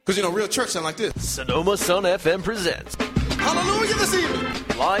Because, real church sound like this. Sonoma Sun FM presents Hallelujah this evening.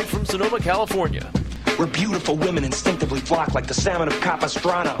 Live from Sonoma, California. Where beautiful women instinctively flock like the salmon of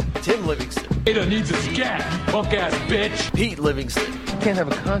Capistrano. Tim Livingston. Ada needs a scat, punk-ass bitch. Pete Livingston. You can't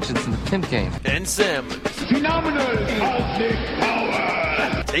have a conscience in the pimp game. And Sam. Phenomenal cosmic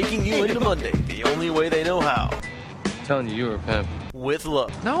power. Taking you into Monday the only way they know how. I'm telling you were a pimp. With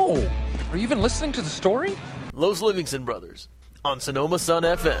love. No. Are you even listening to the story? Los Livingston Brothers. On Sonoma Sun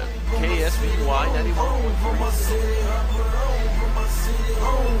FM. KSBY 91.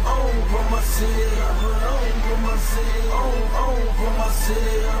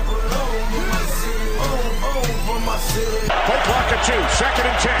 Play clock at 2, 2nd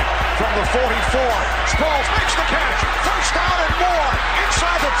and 10 from the 44. Sproles makes the catch. First down and more.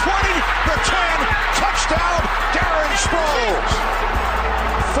 Inside the 20, the 10. Touchdown, Darren Sproles.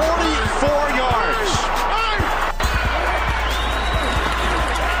 44 yards.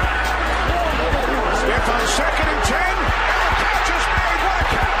 Smith on 2nd and 10. And the catch is made. What a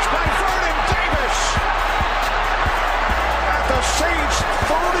catch by Vernon Davis. At the Saints'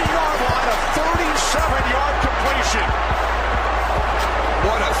 30-yard line, a 37-yard completion.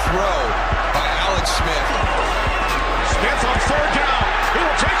 What a throw by Alex Smith. Smith on 3rd down. He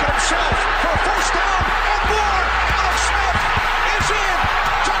will take it himself for a first down and more. Alex Smith is in.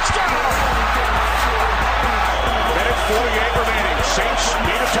 Touchdown. Minute 48 remaining. Saints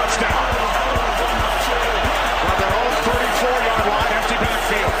need a touchdown. On their own 34-yard line, empty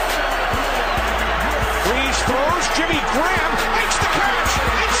backfield. Breeze throws. Jimmy Graham makes the catch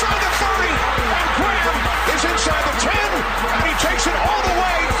inside the 30. And Graham is inside the 10. And he takes it all the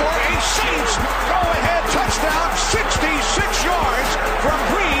way for a Saints go-ahead touchdown. 66 yards from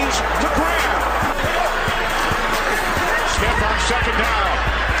Breeze to Graham. Smith on 2nd down.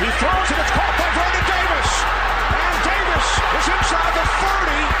 He throws and it's caught by Vernon Davis. And Davis is inside the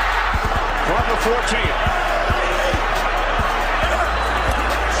 30 from the 14.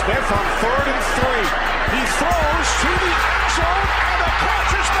 Smith on 3rd and 3. He throws to the end zone, and the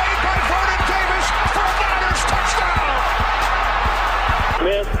catch is made by Vernon Davis for a Niners touchdown.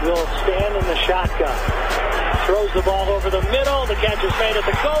 Smith will stand in the shotgun. Throws the ball over the middle. The catch is made at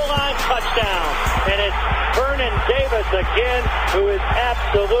the goal line. Touchdown. And it's Vernon Davis again, who has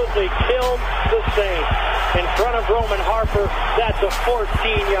absolutely killed the Saints. In front of Roman Harper, that's a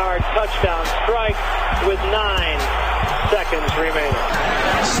 14-yard touchdown strike with 9 seconds remaining.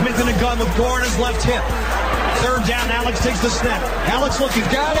 Smith in a gun with Gore on his left hip. 3rd down, Alex takes the snap. Alex looking,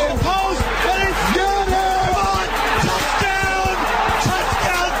 got him, post, and it's got him! Touchdown!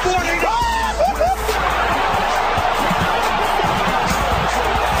 Touchdown, 49!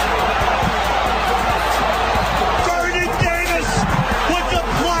 Vernon Davis with the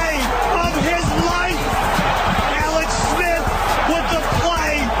play of his life. Alex Smith with the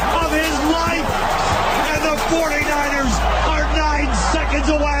play of his life. And the 49ers are 9 seconds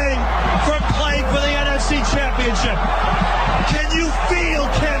away from playing for the NFC Championship. Can you feel,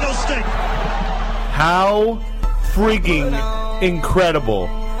 Candlestick? How freaking incredible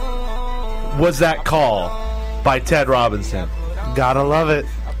was that call by Ted Robinson? Gotta love it.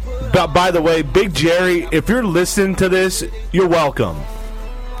 But by the way, Big Jerry, if you're listening to this, you're welcome.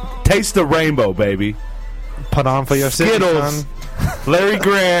 Taste the rainbow, baby. Put on for your city, Skittles. son. Larry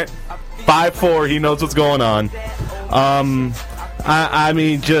Grant, 5'4", he knows what's going on. I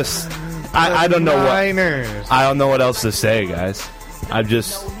mean, just I don't know Niners. I don't know what else to say, guys. I'm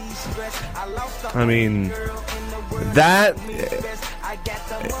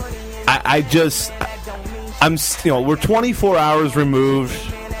we're 24 hours removed.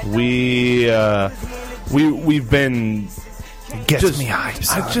 We've been It gets me hyped,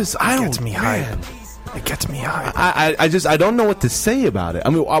 son. It gets me hyped. I don't know what to say about it. I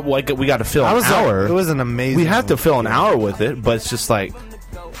mean, we got to fill an hour. It was an amazing. We have to fill an hour with it, but it's just like,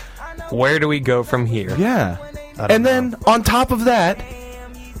 Where do we go from here? yeah. And then on top of that,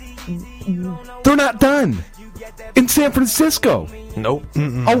 they're not done in San Francisco. Nope.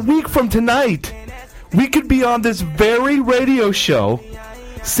 A week from tonight, we could be on this very radio show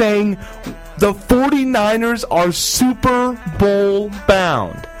saying the 49ers are Super Bowl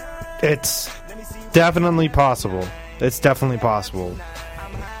bound. It's definitely possible. It's definitely possible.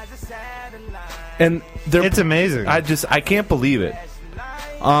 And it's amazing. I can't believe it.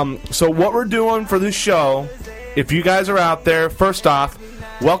 So what we're doing for this show, if you guys are out there, first off,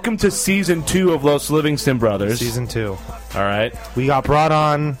 welcome to Season 2 of Los Livingston Brothers. Season 2. All right. We got brought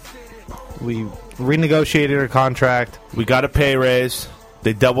on. We renegotiated our contract. We got a pay raise.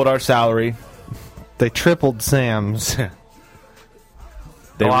 They doubled our salary. They tripled Sam's.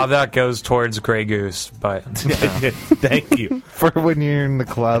 A lot of that goes towards Grey Goose, but Thank you. For when you're in the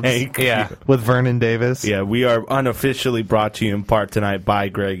clubs with Vernon Davis. Yeah, we are unofficially brought to you in part tonight by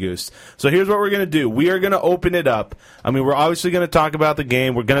Grey Goose. So here's what we're going to do. We are going to open it up. I mean, we're obviously going to talk about the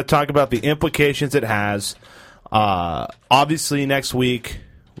game. We're going to talk about the implications it has. Obviously, next week,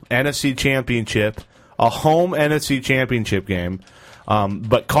 NFC Championship, a home NFC Championship game.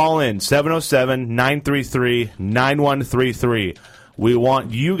 But call in 707-933-9133. We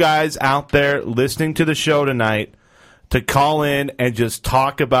want you guys out there listening to the show tonight to call in and just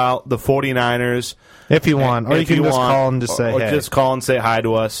talk about the 49ers. If you want. Or you can just call and just say, or hey. just call and say hi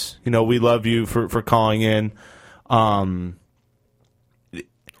to us. You know, we love you for calling in. Or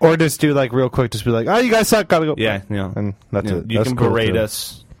just do, like, real quick, just be like, oh, you guys suck, gotta go. Yeah, And that's it. You That's can cool berate too.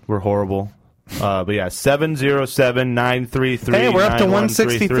 us. We're horrible. But yeah, 707-933-9133. Hey, we're up to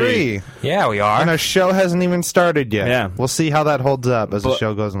 163. yeah, we are. And our show hasn't even started yet. Yeah. We'll see how that holds up as the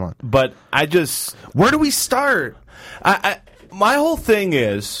show goes along. But I just... Where do we start? My whole thing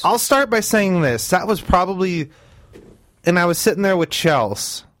is... I'll start by saying this. That was probably... And I was sitting there with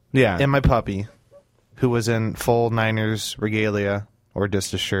Chels. Yeah. And my puppy, who was in full Niners regalia, or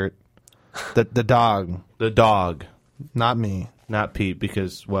just a shirt. The dog. The dog. Not me. Not Pete,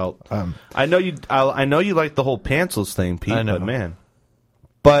 because, well... I know you like the whole pantsless thing, Pete, I know. but man...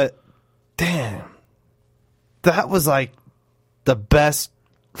 But, damn. That was like the best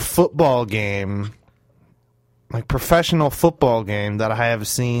football game, like professional football game that I have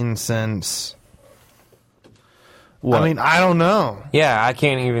seen since... What? I mean, I don't know. Yeah, I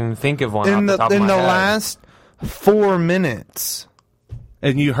can't even think of one In off the top of my head. last 4 minutes.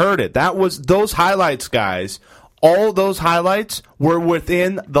 And you heard it. That was... Those highlights, guys... All those highlights were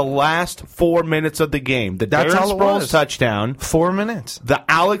within the last 4 minutes of the game. The That's Darren all it Sproles was. touchdown. 4 minutes. The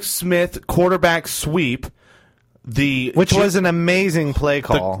Alex Smith quarterback sweep. Which was an amazing play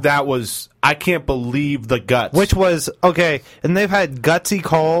call. That was... I can't believe the guts. Which was... Okay, and they've had gutsy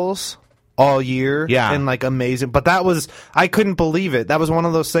calls all year. Yeah. And, like, amazing. But that was... I couldn't believe it. That was one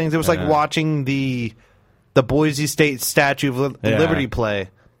of those things. It was like watching the Boise State Statue of Liberty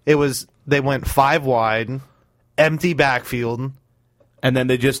play. It was... They went 5 wide... Empty backfield, and then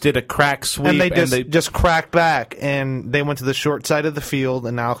they just did a crack sweep, and they just cracked back, and they went to the short side of the field,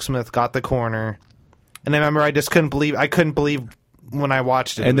 and Alex Smith got the corner. And I remember I couldn't believe when I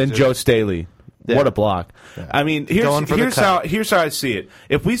watched it. And then Joe Staley, what a block! Yeah. I mean, here's how I see it.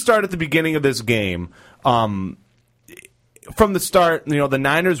 If we start at the beginning of this game, from the start, the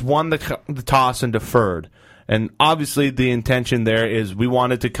Niners won the toss and deferred. And obviously the intention there is we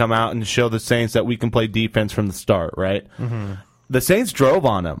wanted to come out and show the Saints that we can play defense from the start, right? Mm-hmm. The Saints drove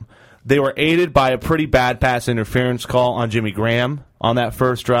on them. They were aided by a pretty bad pass interference call on Jimmy Graham on that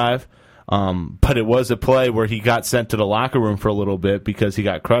first drive. But it was a play where he got sent to the locker room for a little bit because he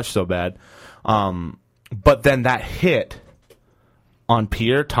got crushed so bad. But then that hit on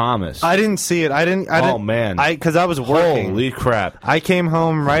Pierre Thomas. I didn't see it. Oh, man. Because I was working. Holy crap. I came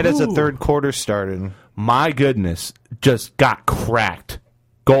home right as the third quarter started. My goodness, just got cracked.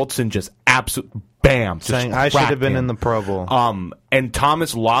 Goldson just absolute bam. Saying I should have been in the Pro Bowl. And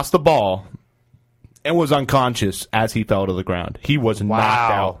Thomas lost the ball and was unconscious as he fell to the ground. He was knocked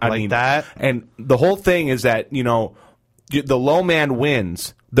out. I mean, that? And the whole thing is that, the low man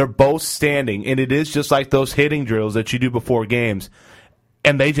wins. They're both standing, and it is just like those hitting drills that you do before games.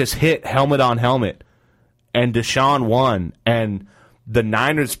 And they just hit helmet on helmet. And Deshaun won. And the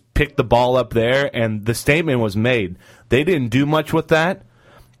Niners picked the ball up there, and the statement was made. They didn't do much with that,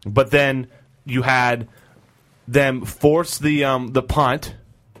 but then you had them force the punt.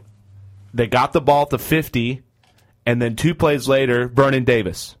 They got the ball to 50, and then 2 plays later, Vernon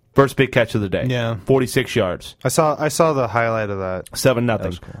Davis, first big catch of the day. Yeah. 46 yards. I saw the highlight of that.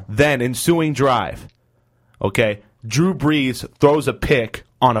 7-0. Cool. Then, ensuing drive, okay, Drew Brees throws a pick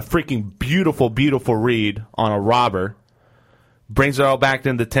on a freaking beautiful, beautiful read on a robber. Brings it all back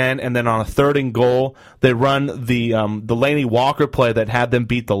into 10, and then on a 3rd and goal, they run the Laney Walker play that had them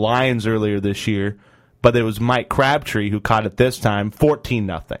beat the Lions earlier this year, but it was Mike Crabtree who caught it this time,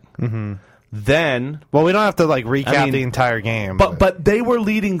 14-0. Mm-hmm. Then, well, we don't have to recap the entire game, but they were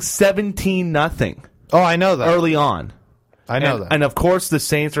leading 17-0. Oh, I know that early on. I know that, and of course the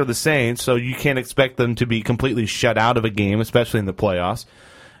Saints are the Saints, so you can't expect them to be completely shut out of a game, especially in the playoffs.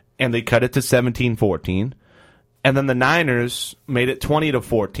 And they cut it to 17-14. And then the Niners made it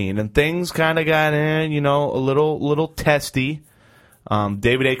 20-14, and things kind of got a little testy.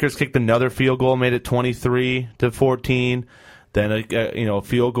 David Akers kicked another field goal, made it 23-14. Then a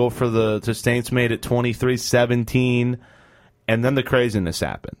field goal for the Saints made it 23-17, and then the craziness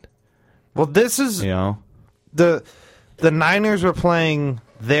happened. Well, this is the Niners were playing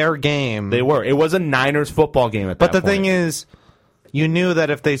their game. They were. It was a Niners football game at that point. But the thing is, you knew that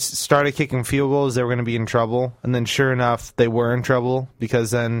if they started kicking field goals, they were going to be in trouble. And then sure enough, they were in trouble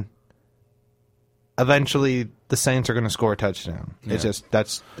because then eventually the Saints are going to score a touchdown. Yeah.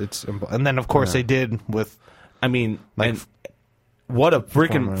 And then of course they did with, what a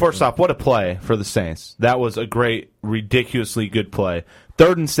freaking, first off, what a play for the Saints. That was a great, ridiculously good play.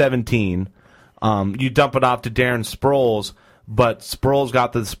 3rd and 17. You dump it off to Darren Sproles, but Sproles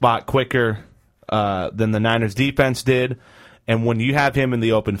got to the spot quicker than the Niners defense did. And when you have him in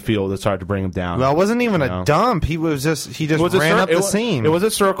the open field, it's hard to bring him down. Well, it wasn't even a dump. He just ran up the seam. It was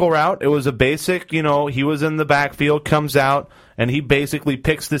a circle route. It was a basic, he was in the backfield, comes out, and he basically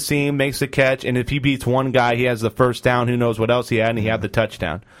picks the seam, makes the catch, and if he beats one guy, he has the first down. Who knows what else he had, and he had the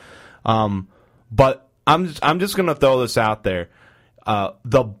touchdown. But I'm just going to throw this out there.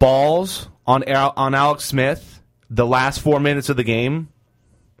 The balls on Alex Smith, the last 4 minutes of the game,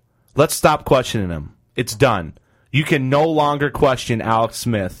 let's stop questioning him. It's done. You can no longer question Alex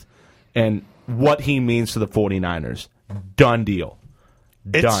Smith and what he means to the 49ers. Done deal.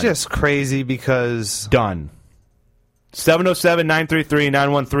 It's just crazy because... Done.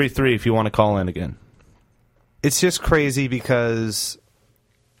 707-933-9133 if you want to call in again. It's just crazy because...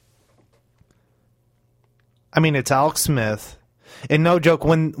 it's Alex Smith. And no joke,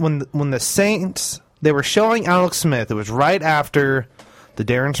 when the Saints... They were showing Alex Smith. It was right after the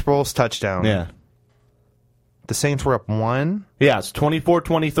Darren Sproles touchdown. Yeah. The Saints were up 1? Yeah, it's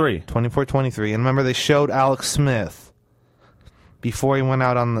 24-23. 24-23. And remember, they showed Alex Smith before he went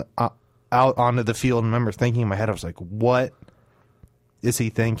out onto the field. And I remember thinking in my head, I was like, what is he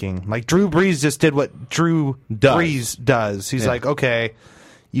thinking? Like, Drew Brees just did what Drew Brees does. He's like, okay,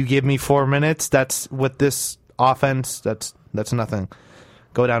 you give me 4 minutes. That's with this offense. That's nothing.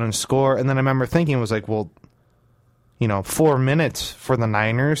 Go down and score. And then I remember thinking, it was like, well, 4 minutes for the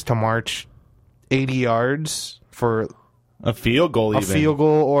Niners to march 80 yards for a field goal,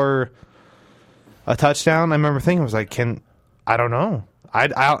 or a touchdown. I remember thinking, I was like, I don't know.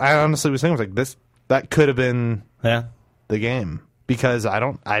 I honestly was thinking, I was like, that could have been the game because I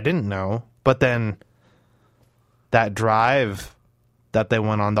didn't know. But then that drive that they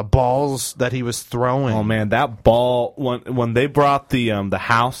went on, the balls that he was throwing. Oh man, that ball when they brought the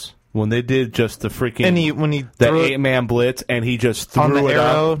house. When they did just the freaking when he the 8-man blitz and he just threw on the it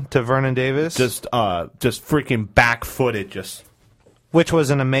arrow up, to Vernon Davis, just freaking back-footed, which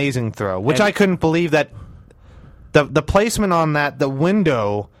was an amazing throw. Which I couldn't believe that the placement on the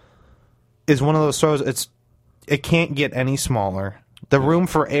window is one of those throws. It can't get any smaller. The room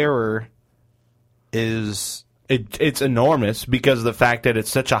for error is it's enormous because of the fact that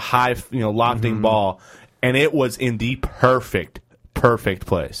it's such a high locked-in ball, and it was in the perfect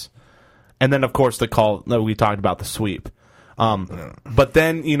place. And then, of course, the call that we talked about, the sweep. But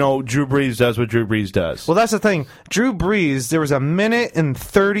then, Drew Brees does what Drew Brees does. Well, that's the thing. Drew Brees, there was 1 minute and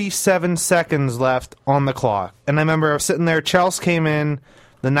 37 seconds left on the clock. And I remember I was sitting there, Chelsea came in,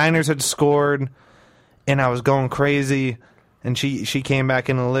 the Niners had scored, and I was going crazy. And she came back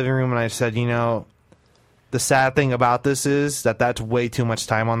in the living room, and I said, the sad thing about this is that's way too much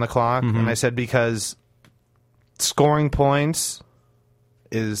time on the clock. And I said, because scoring points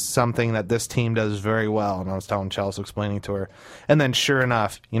is something that this team does very well. And I was telling Chelsea, explaining to her. And then sure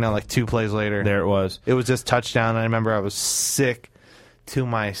enough, 2 plays later. There it was. It was just touchdown. And I remember I was sick to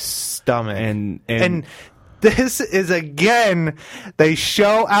my stomach. And this is, again, they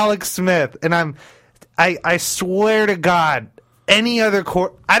show Alex Smith. And I swear to God, any other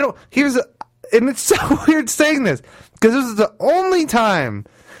court... and it's so weird saying this, because this is the only time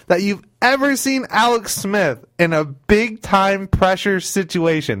that you've ever seen Alex Smith in a big-time pressure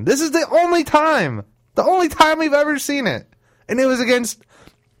situation. This is the only time we've ever seen it. And it was against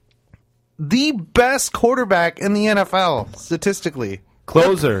the best quarterback in the NFL, statistically.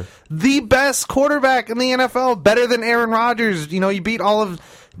 Closer. The best quarterback in the NFL, better than Aaron Rodgers. He beat all of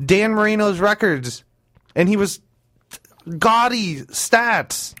Dan Marino's records. And he was gaudy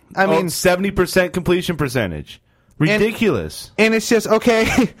stats. I mean, 70% completion percentage. Ridiculous. And it's just,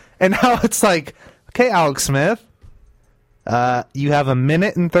 okay, and now it's like, okay, Alex Smith, you have 1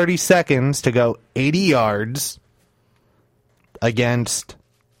 minute and 30 seconds to go 80 yards against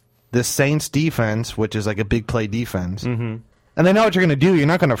the Saints defense, which is like a big play defense. Mm-hmm. And they know what you're going to do. You're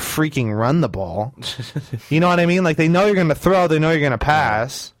not going to freaking run the ball. You know what I mean? Like, they know you're going to throw. They know you're going to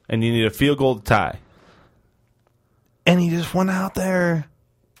pass. And you need a field goal to tie. And he just went out there.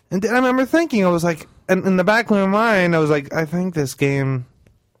 And I remember thinking, I was like, and in the back of my mind, I was like, I think this game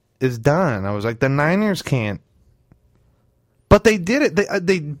is done. I was like, the Niners can't. But they did it.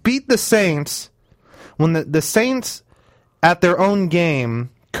 They beat the Saints when the Saints at their own game,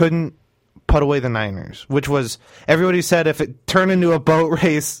 couldn't put away the Niners, which was, everybody said if it turned into a boat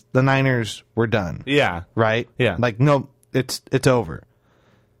race, the Niners were done. Yeah. Right? Yeah. Like, no, it's over.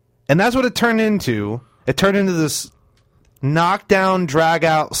 And that's what it turned into. It turned into this knockdown,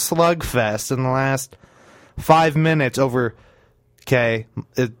 drag-out slugfest in the last 5 minutes over, okay,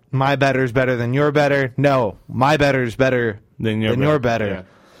 my better's better than your better. No, my better's better than your better. Yeah.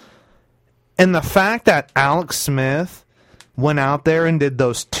 And the fact that Alex Smith went out there and did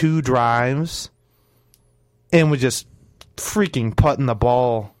those 2 drives and was just freaking putting the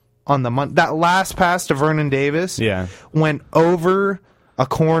ball on the money. That last pass to Vernon Davis went over a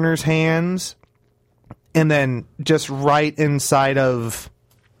corner's hands and then just right inside of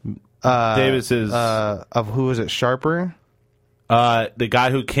Davis's of who was it, Sharper? The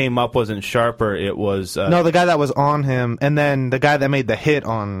guy who came up wasn't Sharper. It was no, the guy that was on him, and then the guy that made the hit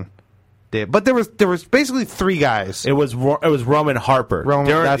on Dave. But there was basically 3 guys. It was Roman Harper.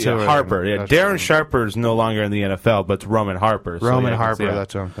 That's Harper. Yeah, Darren Sharper is no longer in the NFL, but it's Roman Harper. Roman Harper.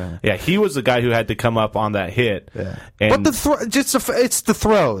 That's what I'm saying. Yeah, he was the guy who had to come up on that hit. Yeah. And but it's the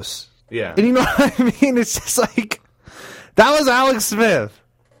throws. Yeah. And you know what I mean? It's just like, that was Alex Smith.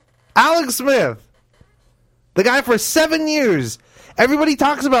 Alex Smith. The guy for 7 years. Everybody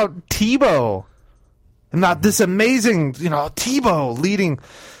talks about Tebow. And not this amazing, Tebow leading.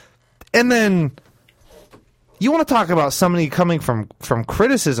 And then you want to talk about somebody coming from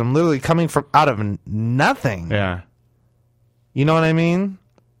criticism, literally coming from out of nothing. Yeah. You know what I mean?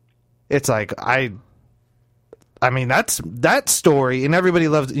 It's like, I mean, that's that story, and everybody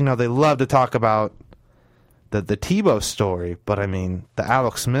loves, they love to talk about the Tebow story, but I mean, the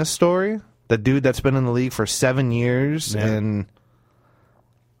Alex Smith story, the dude that's been in the league for 7 years, and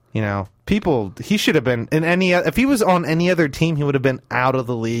he should have been if he was on any other team, he would have been out of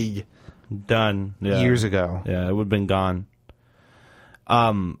the league. Done years ago. Yeah, it would have been gone.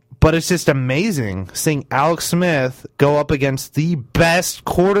 But it's just amazing seeing Alex Smith go up against the best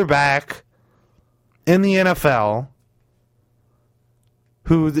quarterback in the NFL,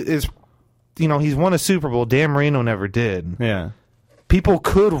 who is, he's won a Super Bowl. Dan Marino never did. Yeah. People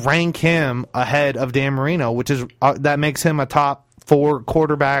could rank him ahead of Dan Marino, which is that makes him a top 4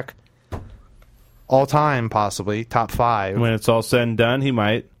 quarterback all time, possibly top 5. When it's all said and done, he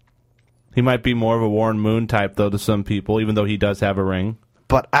might. He might be more of a Warren Moon type, though, to some people, even though he does have a ring.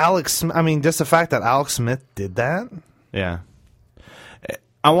 But just the fact that Alex Smith did that? Yeah.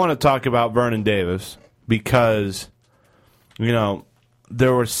 I want to talk about Vernon Davis because,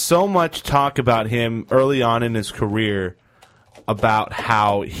 there was so much talk about him early on in his career about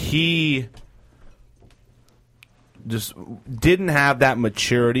how he just didn't have that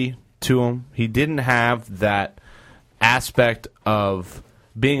maturity to him. He didn't have that aspect of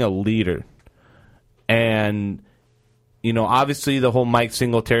being a leader. And, obviously the whole Mike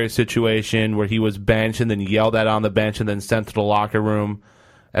Singletary situation where he was benched and then yelled at on the bench and then sent to the locker room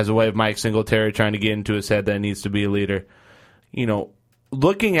as a way of Mike Singletary trying to get into his head that he needs to be a leader.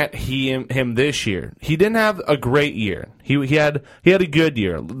 Looking at him this year, he didn't have a great year. He had a good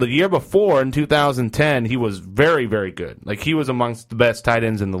year. The year before, in 2010, he was very, very good. Like, he was amongst the best tight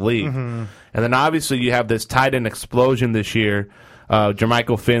ends in the league. Mm-hmm. And then obviously you have this tight end explosion this year.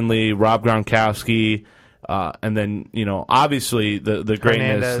 Jermichael Finley, Rob Gronkowski, and then obviously the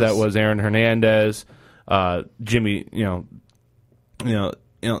greatness Hernandez. that was Aaron Hernandez, Jimmy.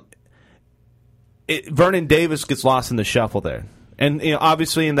 Vernon Davis gets lost in the shuffle there, and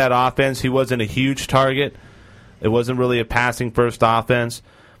obviously in that offense he wasn't a huge target. It wasn't really a passing first offense,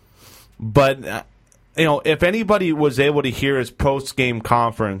 but if anybody was able to hear his post game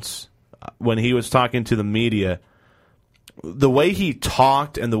conference when he was talking to the media, the way he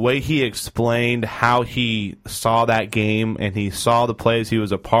talked and the way he explained how he saw that game and he saw the plays he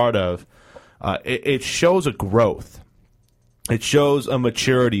was a part of, it shows a growth. It shows a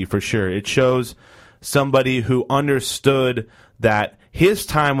maturity for sure. It shows somebody who understood that his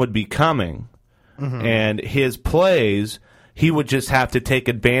time would be coming, and his plays, he would just have to take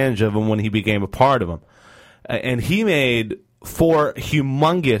advantage of them when he became a part of them. And he made 4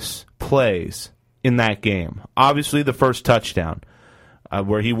 humongous plays in that game. Obviously, the first touchdown,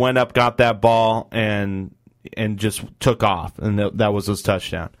 where he went up, got that ball, and just took off, and that was his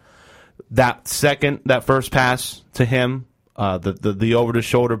touchdown. That first pass to him, the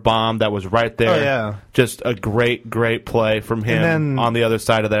over-the-shoulder bomb that was right there. Oh, yeah. Just a great, great play from him on the other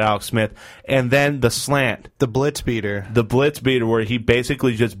side of that Alex Smith. And then the slant. The blitz beater. The blitz beater where he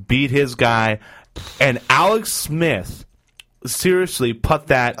basically just beat his guy. And Alex Smith seriously put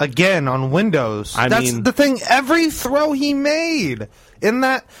that again on Windows. That's the thing. Every throw he made in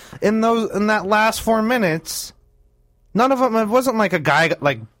that last 4 minutes, None of them. It wasn't like a guy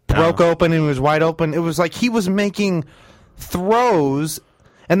like broke open and he was wide open. It was like he was making throws,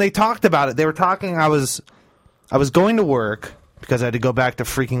 and they talked about it. They were talking. I was going to work because I had to go back to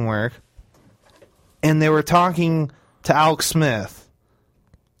freaking work, and they were talking to Alex Smith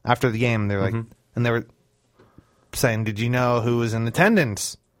after the game. They're like, and they were saying, "Did you know who was in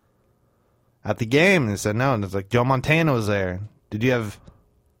attendance at the game?" And they said no, and it's like Joe Montana was there. Did you have?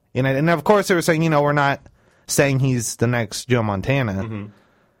 And of course they were saying, we're not saying he's the next Joe Montana.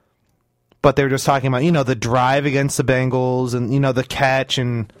 But they were just talking about, the drive against the Bengals and, the catch.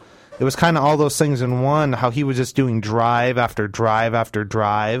 And it was kind of all those things in one, how he was just doing drive after drive after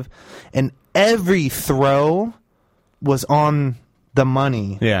drive. And every throw was on the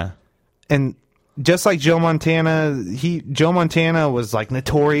money. Yeah. And just like Joe Montana, Joe Montana was like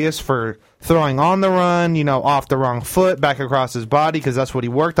notorious for throwing on the run, off the wrong foot, back across his body, because that's what he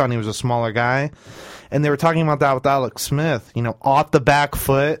worked on. He was a smaller guy. And they were talking about that with Alex Smith, off the back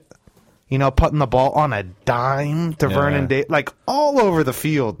foot, putting the ball on a dime to Vernon Davis, like all over the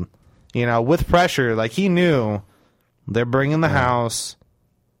field, with pressure. Like he knew they're bringing the house.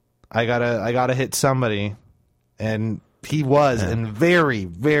 I gotta hit somebody, and he was in very,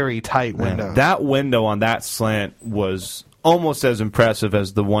 very tight window. That window on that slant was almost as impressive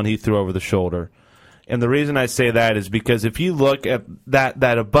as the one he threw over the shoulder. And the reason I say that is because if you look at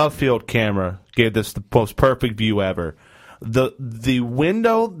that above field camera gave this the most perfect view ever. The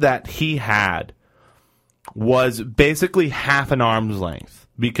window that he had was basically half an arm's length,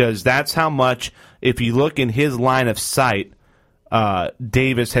 because that's how much, if you look in his line of sight,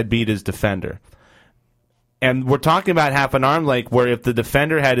 Davis had beat his defender. And we're talking about half an arm length, where if the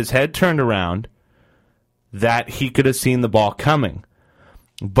defender had his head turned around, that he could have seen the ball coming.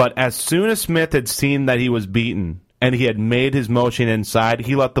 But as soon as Smith had seen that he was beaten and he had made his motion inside,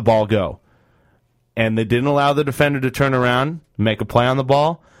 he let the ball go. And they didn't allow the defender to turn around, make a play on the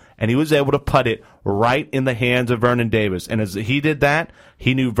ball, and he was able to put it right in the hands of Vernon Davis. And as he did that,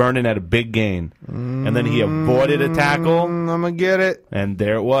 he knew Vernon had a big gain. And then he avoided a tackle. I'm going to get it. And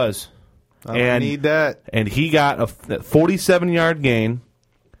there it was. I need that. And he got a 47-yard gain.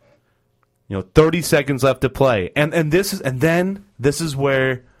 30 seconds left to play. And this is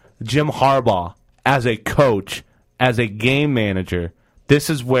where Jim Harbaugh, as a coach, as a game manager, this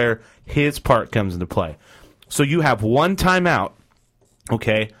is where his part comes into play. So you have one timeout,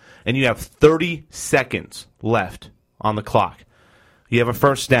 okay, and you have 30 seconds left on the clock. You have a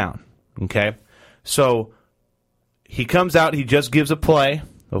first down, okay? So he comes out, he just gives a play,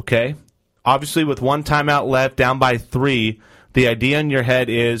 okay? Obviously, with one timeout left, down by 3, the idea in your head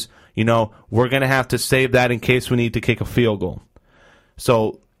is, we're going to have to save that in case we need to kick a field goal.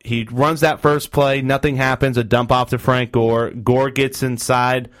 So he runs that first play, nothing happens, a dump off to Frank Gore. Gore gets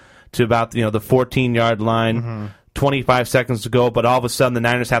inside to about the 14-yard line, 25 seconds to go, but all of a sudden the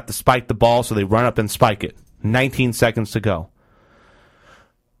Niners have to spike the ball, so they run up and spike it. 19 seconds to go.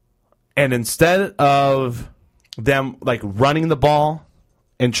 And instead of them running the ball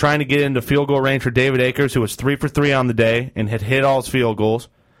and trying to get into field goal range for David Akers, who was 3 for 3 on the day and had hit all his field goals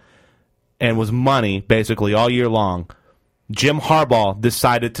and was money basically all year long, Jim Harbaugh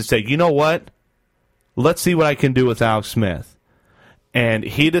decided to say, you know what? Let's see what I can do with Alex Smith. And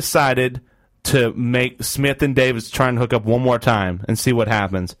he decided to make Smith and Davis try and hook up one more time and see what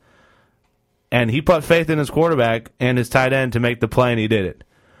happens. And he put faith in his quarterback and his tight end to make the play, and he did it.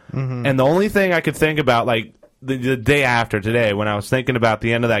 And the only thing I could think about, the day after today, when I was thinking about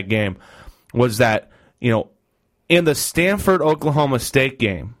the end of that game, was that, in the Stanford-Oklahoma State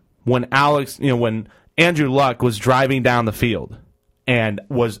game, when when Andrew Luck was driving down the field and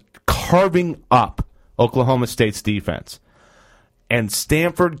was carving up Oklahoma State's defense, and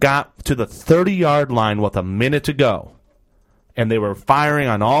Stanford got to the 30-yard line with a minute to go, and they were firing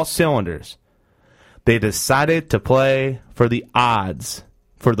on all cylinders, they decided to play for the odds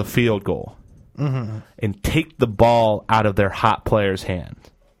for the field goal and take the ball out of their hot player's hand.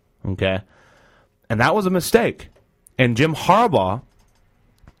 Okay? And that was a mistake. And Jim Harbaugh,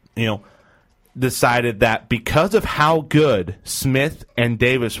 decided that because of how good Smith and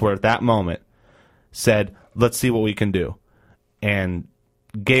Davis were at that moment, said, let's see what we can do. And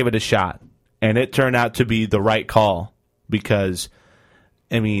gave it a shot. And it turned out to be the right call because,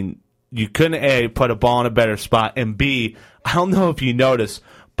 you couldn't, A, put a ball in a better spot, and B, I don't know if you noticed,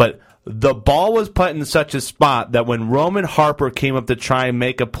 but the ball was put in such a spot that when Roman Harper came up to try and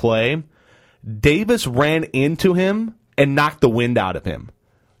make a play, Davis ran into him and knocked the wind out of him.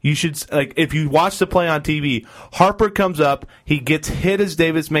 You should, if you watch the play on TV, Harper comes up, he gets hit as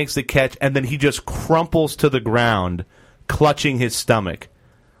Davis makes the catch, and then he just crumples to the ground, clutching his stomach.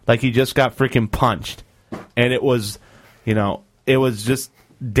 Like he just got freaking punched. And it was it was just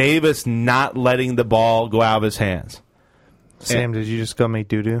Davis not letting the ball go out of his hands. Sam, did you just go make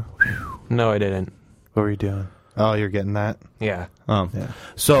doo-doo? No, I didn't. What were you doing? Oh, you're getting that? Yeah. Yeah.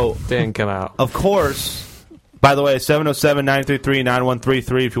 So Didn't come out. Of course, by the way,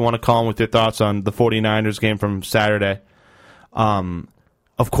 707-933-9133 if you want to call in with your thoughts on the 49ers game from Saturday.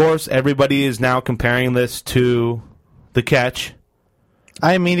 Of course, everybody is now comparing this to the catch.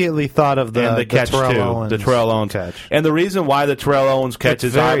 I immediately thought of the catch Terrell too, Owens the Terrell Owens catch. And the reason why the Terrell Owens catch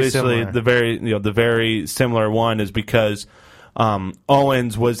is obviously similar. the very similar one is because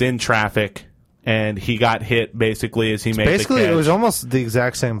Owens was in traffic and he got hit basically as he made Basically, the catch. it was almost the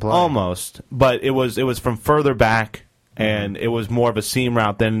exact same play. Almost, but it was from further back and it was more of a seam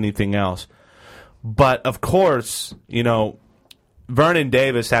route than anything else. But of course, Vernon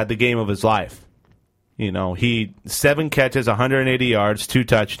Davis had the game of his life. He 7 catches, 180 yards, 2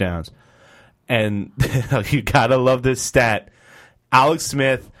 touchdowns. And you got to love this stat. Alex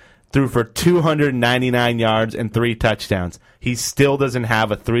Smith threw for 299 yards and 3 touchdowns. He still doesn't have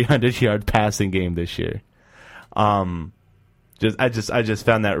a 300-yard passing game this year. I just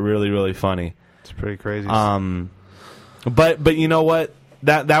found that really, really funny. It's pretty crazy. But you know what?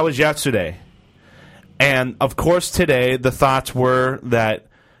 That was yesterday. And of course today the thoughts were that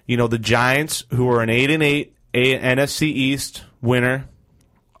the Giants, who are an 8-8 NFC East winner,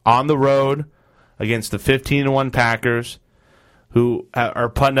 on the road against the 15-1 Packers, who are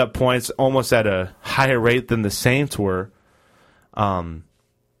putting up points almost at a higher rate than the Saints were,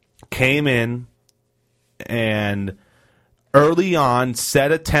 came in and early on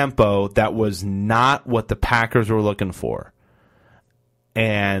set a tempo that was not what the Packers were looking for.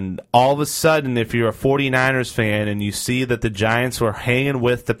 And all of a sudden, if you're a 49ers fan and you see that the Giants were hanging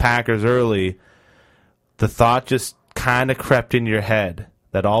with the Packers early, the thought just kind of crept in your head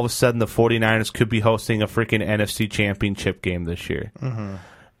that all of a sudden the 49ers could be hosting a freaking NFC Championship game this year. Mm-hmm.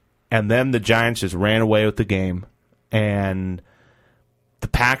 And then the Giants just ran away with the game. And the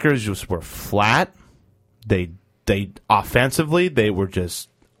Packers just were flat. They offensively, they were just...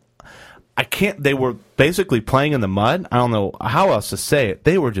 they were basically playing in the mud. I don't know how else to say it.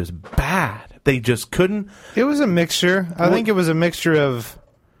 They were just bad. They just couldn't. It was a mixture. I think it was a mixture of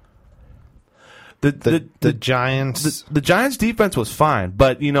the Giants. The Giants defense was fine,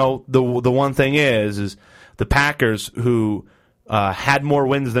 but the one thing is the Packers, who had more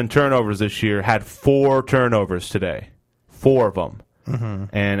wins than turnovers this year, had 4 turnovers today. 4 of them. Mm-hmm.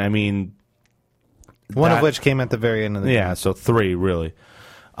 And I mean, one of which came at the very end of the game. Yeah, so 3 really.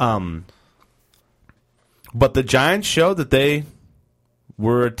 But the Giants showed that they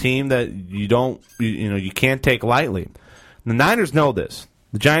were a team that you can't take lightly. The Niners know this.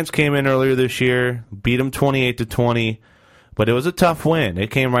 The Giants came in earlier this year, beat them 28-20, but it was a tough win.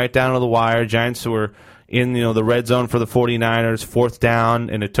 It came right down to the wire. Giants were in the red zone for the 49ers, 4th down,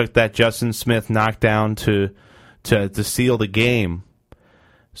 and it took that Justin Smith knockdown to seal the game.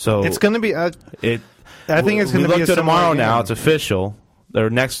 So it's going to be. I think it's going to be. We look to tomorrow now. It's official. Or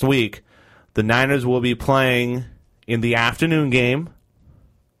next week. The Niners will be playing in the afternoon game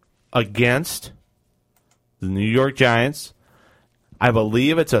against the New York Giants. I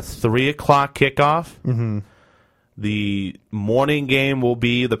believe it's a 3 o'clock kickoff. Mm-hmm. The morning game will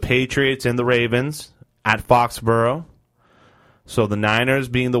be the Patriots and the Ravens at Foxborough. So the Niners,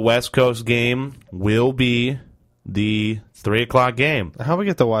 being the West Coast game, will be the 3 o'clock game. I hope we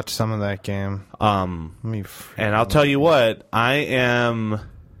get to watch some of that game. And I'll tell you what, I am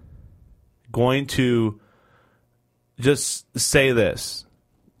going to just say this.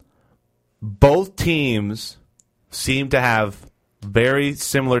 Both teams seem to have very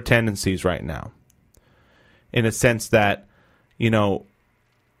similar tendencies right now, in a sense that,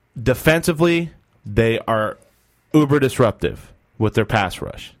 defensively, they are uber disruptive with their pass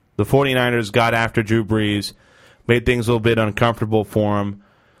rush. The 49ers got after Drew Brees, made things a little bit uncomfortable for him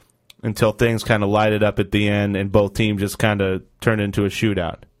until things kind of lighted up at the end, and both teams just kind of turned into a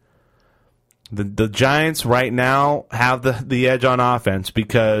shootout. The Giants right now have the edge on offense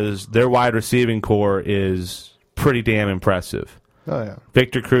because their wide receiving core is pretty damn impressive. Oh, yeah.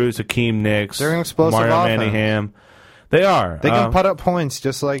 Victor Cruz, Hakeem Nicks, they're an explosive Mario offense. Manningham. They are. They can put up points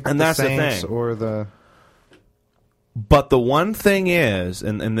just like and the that's Saints the thing. or the... But the one thing is,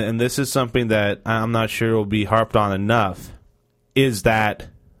 and this is something that I'm not sure will be harped on enough, is that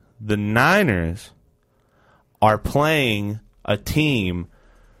the Niners are playing a team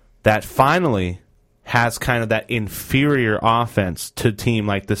that finally has kind of that inferior offense to a team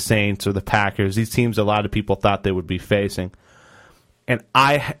like the Saints or the Packers. These teams a lot of people thought they would be facing. And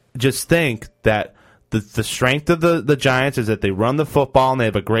I just think that the strength of the Giants is that they run the football and they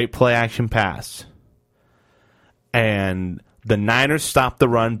have a great play-action pass. and the Niners stop the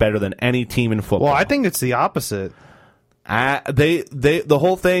run better than any team in football. Well, I think it's the opposite. The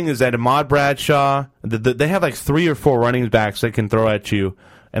whole thing is that Ahmad Bradshaw, they have like 3 or 4 running backs they can throw at you,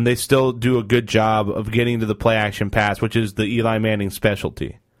 and they still do a good job of getting to the play action pass, which is the Eli Manning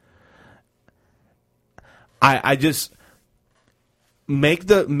specialty. I just make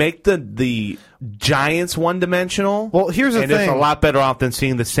the Giants one dimensional. Well, here's the thing. And it's a lot better off than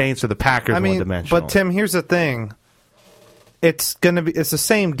seeing the Saints or the Packers one dimensional. But Tim, here's the thing. It's the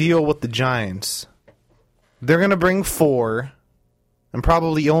same deal with the Giants. They're gonna bring 4, and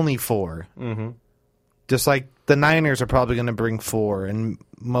probably only 4. Mm-hmm. Just like the Niners are probably gonna bring 4, and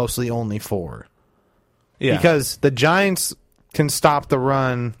mostly only 4. Yeah. Because the Giants can stop the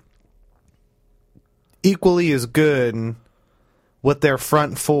run equally as good with their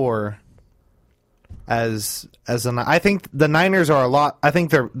front 4 as I think the Niners are a lot. I think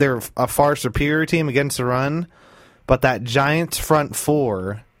they're a far superior team against the run, but that Giants front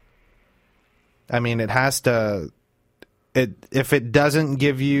 4. I mean, it has to. If it doesn't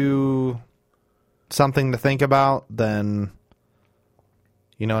give you something to think about, then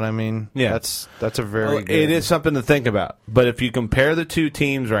you know what I mean. Yeah, that's a very. It is something to think about. But if you compare the two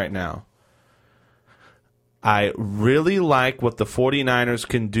teams right now, I really like what the 49ers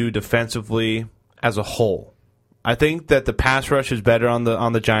can do defensively as a whole. I think that the pass rush is better on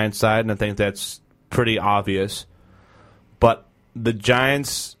the Giants side, and I think that's pretty obvious. But the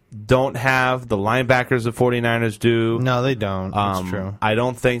Giants don't have the linebackers the 49ers do. No, they don't. That's true. I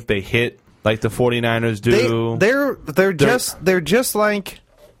don't think they hit like the 49ers do. They're just like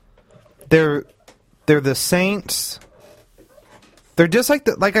they're the Saints. They're just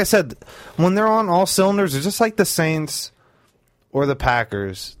like I said, when they're on all cylinders, they're just like the Saints or the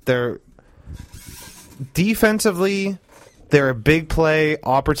Packers. They're defensively, they're a big play,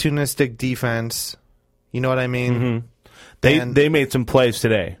 opportunistic defense. You know what I mean? Mm-hmm. They made some plays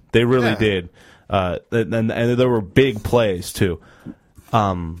today. They really did, and there were big plays too.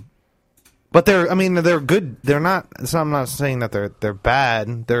 But they're good. They're not. I'm not saying that they're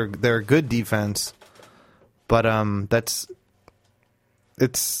bad. They're a good defense. But I don't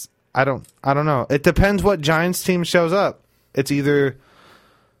know. It depends what Giants team shows up. It's either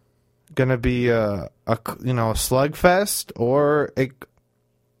gonna be a slugfest, or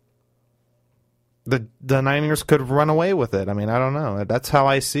the Niners could run away with it. I mean, I don't know. That's how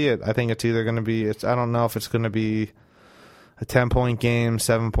I see it. I think it's either going to be. I don't know if it's going to be a 10-point game,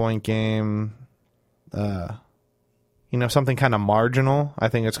 7-point game. Something kind of marginal. I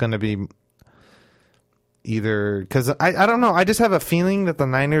think it's going to be either because I don't know. I just have a feeling that the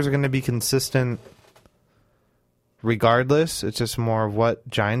Niners are going to be consistent regardless. It's just more of what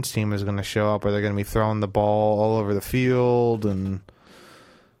Giants team is going to show up. Are they going to be throwing the ball all over the field and.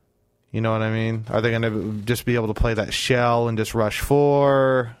 You know what I mean? Are they going to just be able to play that shell and just rush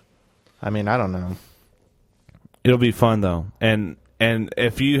 4? I mean, I don't know. It'll be fun though, and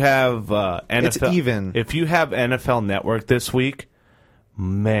if you have NFL, it's even. If you have NFL Network this week,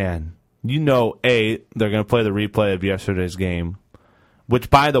 man, they're going to play the replay of yesterday's game, which,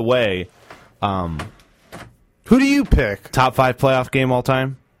 by the way, who do you pick? Top 5 playoff game all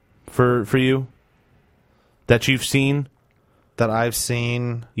time for you that you've seen. That I've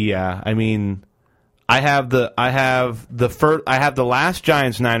seen. Yeah, I mean, I have the last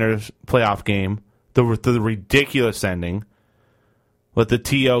Giants-Niners playoff game, the ridiculous ending with the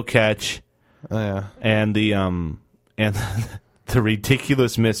T.O. catch, and the the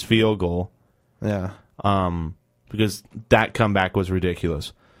ridiculous missed field goal. Yeah. Because that comeback was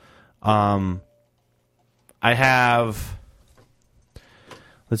ridiculous. I have.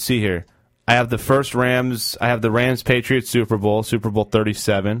 Let's see here. I have the first Rams. I have the Rams-Patriots Super Bowl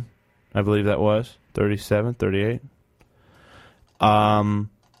 37, I believe that was. 37, 38. I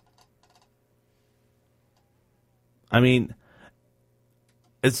mean,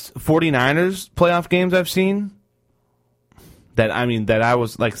 it's 49ers playoff games I've seen that I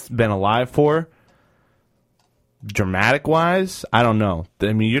was been alive for. Dramatic-wise, I don't know.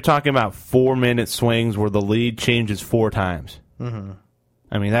 I mean, you're talking about 4-minute swings where the lead changes 4 times. Mm-hmm.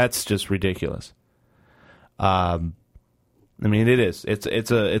 I mean, that's just ridiculous. I mean, it is. It's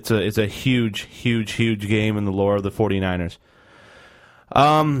a huge, huge, huge game in the lore of the 49ers.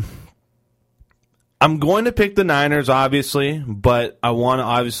 I'm going to pick the Niners, obviously, but I want to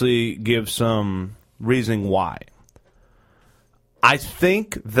obviously give some reasoning why. I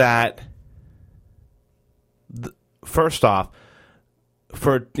think that first off,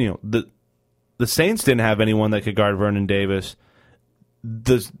 the Saints didn't have anyone that could guard Vernon Davis.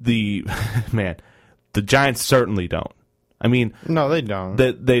 The Giants certainly don't. I mean, no, they don't.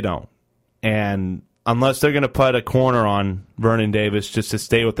 They don't. And unless they're going to put a corner on Vernon Davis just to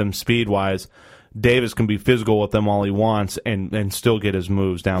stay with them speed-wise, Davis can be physical with them all he wants and still get his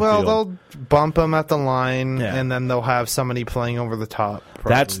moves downfield. Well, they'll bump him at the line, and then they'll have somebody playing over the top.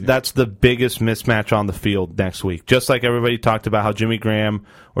 Probably. That's the biggest mismatch on the field next week. Just like everybody talked about how Jimmy Graham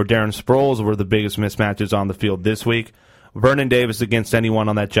or Darren Sproles were the biggest mismatches on the field this week, Vernon Davis against anyone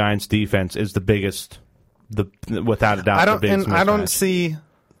on that Giants defense is the biggest, without a doubt, the biggest mismatch. I don't see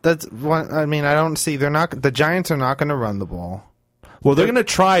that's one. I mean, I don't see the Giants are not going to run the ball. Well, they're going to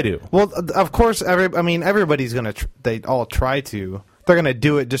try to. Well, of course, everybody's going to. They all try to. They're going to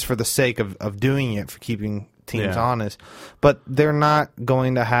do it just for the sake of doing it, for keeping teams honest. But they're not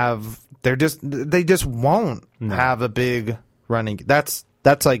going to have. They just won't have a big running. That's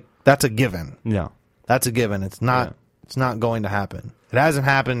a given. Yeah, that's a given. It's not. Yeah. It's not going to happen. It hasn't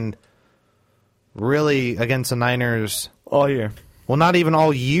happened really against the Niners all year. Well, not even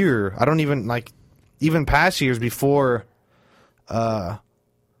all year. I don't even even past years before. Harbaugh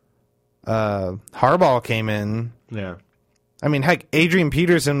came in. Yeah. I mean, heck, Adrian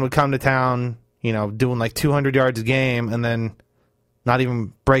Peterson would come to town, doing like 200 yards a game and then not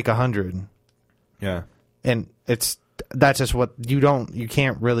even break 100. Yeah. And that's just what you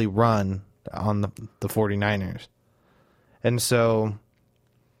can't really run on the 49ers. And so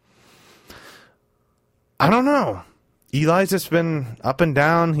I don't know. Eli's just been up and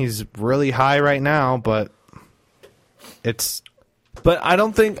down. He's really high right now, but But I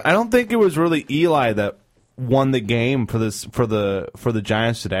don't think it was really Eli that won the game for the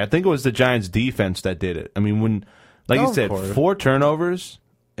Giants today. I think it was the Giants defense that did it. I mean, when you said, 4 turnovers,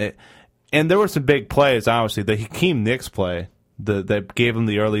 and there were some big plays. Obviously, the Hakeem Nicks play that gave him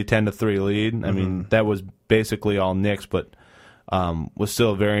the early 10-3 lead. Mm-hmm. I mean, that was basically all Nicks, but was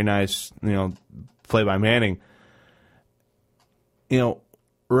still a very nice play by Manning.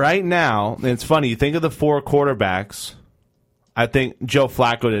 Right now, and it's funny. You think of the 4 quarterbacks. I think Joe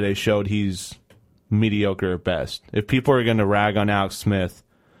Flacco today showed he's mediocre at best. If people are going to rag on Alex Smith,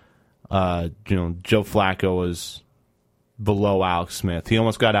 Joe Flacco was below Alex Smith. He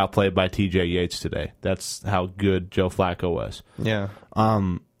almost got outplayed by T.J. Yates today. That's how good Joe Flacco was. Yeah.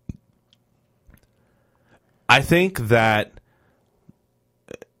 I think that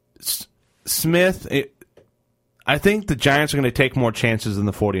Smith. I think the Giants are going to take more chances than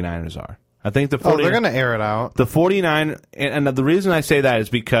the 49ers are. I think they're going to air it out. The 49, and the reason I say that is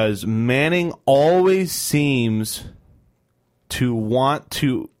because Manning always seems to want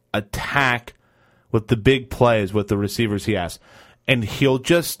to attack with the big plays with the receivers he has. And he'll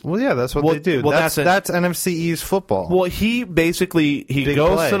just... Well, yeah, that's what they do. Well, that's NFC East football. Well, he basically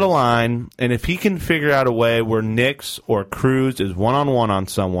goes to the line, and if he can figure out a way where Nicks or Cruz is one-on-one on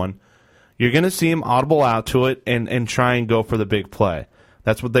someone, you're going to see him audible out to it and try and go for the big play.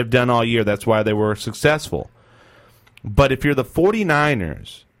 That's what they've done all year. That's why they were successful. But if you're the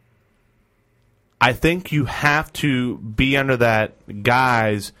 49ers, I think you have to be under that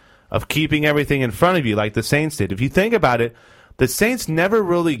guise of keeping everything in front of you like the Saints did. If you think about it, the Saints never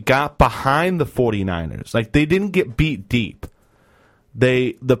really got behind the 49ers. Like, they didn't get beat deep.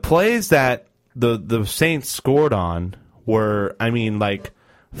 The plays that the Saints scored on were,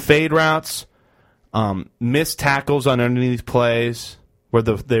 fade routes, missed tackles on underneath plays, where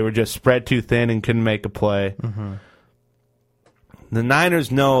they were just spread too thin and couldn't make a play. Mm-hmm. The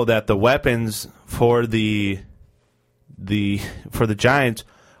Niners know that the weapons for the Giants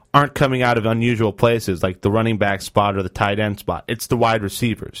aren't coming out of unusual places like the running back spot or the tight end spot. It's the wide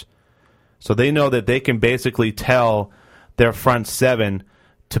receivers. So they know that they can basically tell their front 7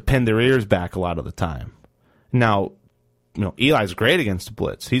 to pin their ears back a lot of the time. Now, Eli's great against the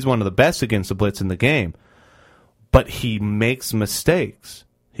blitz. He's one of the best against the blitz in the game. But he makes mistakes.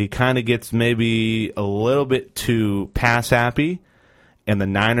 He kind of gets maybe a little bit too pass happy, and the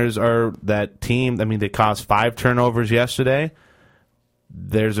Niners are that team. I mean, they caused 5 turnovers yesterday.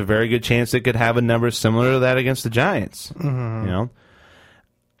 There's a very good chance they could have a number similar to that against the Giants. Mm-hmm.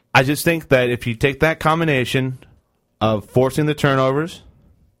 I just think that if you take that combination of forcing the turnovers,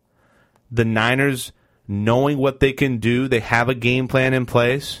 the Niners knowing what they can do, they have a game plan in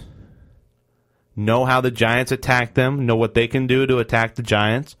place. Know how the Giants attack them, know what they can do to attack the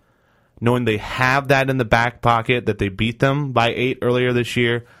Giants, knowing they have that in the back pocket, that they beat them by 8 earlier this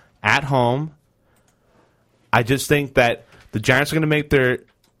year at home. I just think that the Giants are going to make their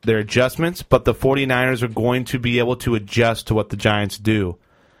adjustments, but the 49ers are going to be able to adjust to what the Giants do.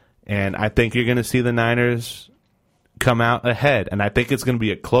 And I think you're going to see the Niners come out ahead. And I think it's going to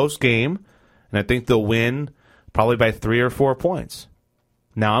be a close game, and I think they'll win probably by 3 or 4 points.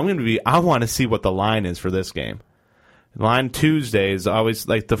 Now, I want to see what the line is for this game. Line Tuesday is always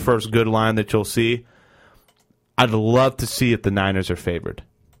like the first good line that you'll see. I'd love to see if the Niners are favored,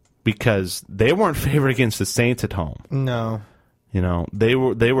 because they weren't favored against the Saints at home. No. You know, they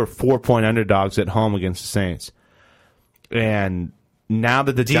were 4-point underdogs at home against the Saints. And now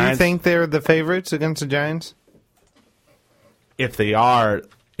that the Giants... Do you think they're the favorites against the Giants? If they are,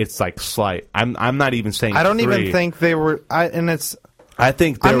 it's like slight. I'm not even saying I don't 3. even think they were... I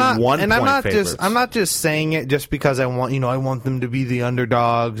think they're 1 point favorites. I'm not just saying it just because I want them to be the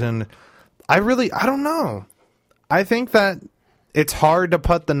underdogs, and I don't know. I think that it's hard to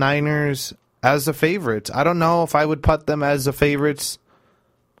put the Niners as the favorites. I don't know if I would put them as the favorites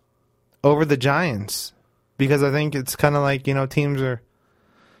over the Giants, because I think it's kind of like, teams are...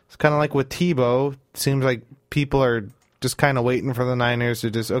 It's kind of like with Tebow. Seems like people are just kind of waiting for the Niners to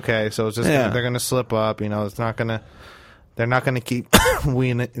just, okay, so it's just they're going to slip up. It's not going to... They're not going to keep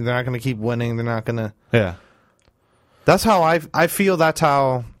winning. They're not going to keep winning. They're not going to... Yeah. That's how I feel that's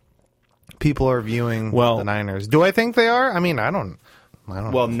how people are viewing the Niners. Do I think they are? I mean, I don't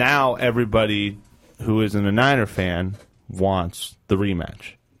Well, now everybody who isn't a Niner fan wants the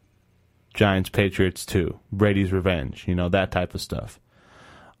rematch. Giants, Patriots 2. Brady's revenge. That type of stuff.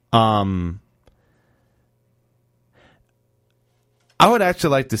 I would actually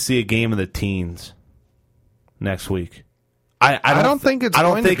like to see a game of the teens next week. I don't think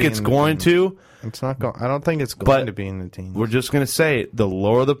it's going to. It's not going. I don't think it's going to be in the teens. We're just going to say the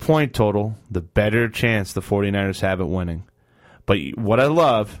lower the point total, the better chance the 49ers have at winning. But what I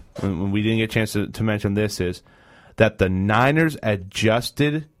love, when we didn't get a chance to mention this, is that the Niners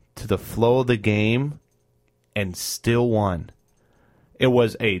adjusted to the flow of the game and still won. It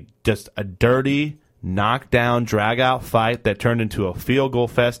was just a dirty, knockdown, drag-out fight that turned into a field goal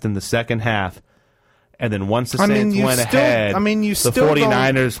fest in the second half. And then once the Saints went ahead, the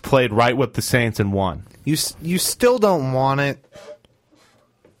 49ers played right with the Saints and won. You still don't want it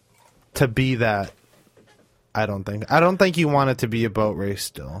to be that. I don't think you want it to be a boat race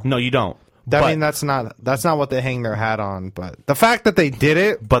still. No, you don't. That's not what they hang their hat on. But the fact that they did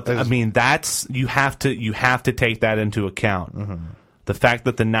it, that's you have to take that into account. Mm-hmm. The fact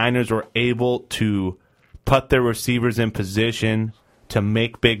that the Niners were able to put their receivers in position to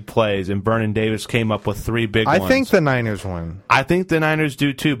make big plays, and Vernon Davis came up with 3 big ones. I think the Niners win. I think the Niners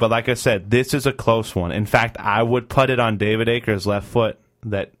do too, but like I said, this is a close one. In fact, I would put it on David Akers' left foot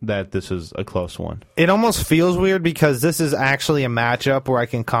that this is a close one. It almost feels weird because this is actually a matchup where I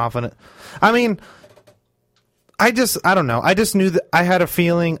can confident... I mean, I don't know. I just knew that I had a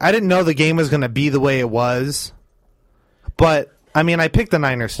feeling... I didn't know the game was going to be the way it was, but, I mean, I picked the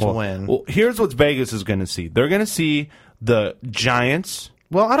Niners to win. Well, here's what Vegas is going to see. They're going to see the Giants.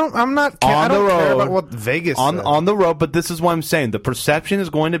 Well, I don't care about what Vegas said. On the road, but this is what I'm saying. The perception is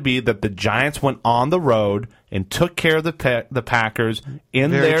going to be that the Giants went on the road and took care of the Packers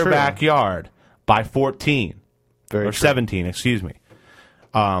in their backyard by 14 or 17, excuse me.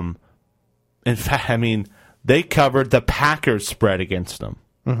 In fact, I mean, they covered the Packers spread against them.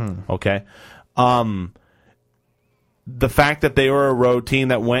 Mm-hmm. Okay, the fact that they were a road team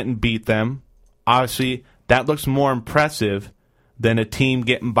that went and beat them, obviously, that looks more impressive than a team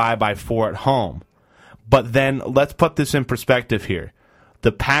getting by 4 at home. But then let's put this in perspective here.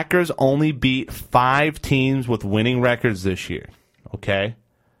 The Packers only beat 5 teams with winning records this year. Okay?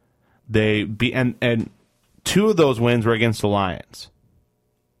 They beat and 2 of those wins were against the Lions.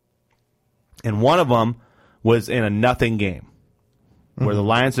 And one of them was in a nothing game where the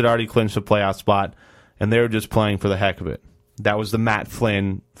Lions had already clinched a playoff spot and they were just playing for the heck of it. That was the Matt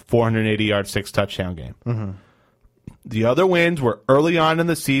Flynn 480-yard 6-touchdown game. Mm-hmm. The other wins were early on in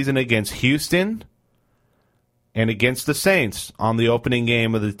the season against Houston and against the Saints on the opening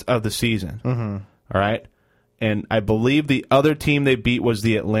game of the season. Mm-hmm. All right? And I believe the other team they beat was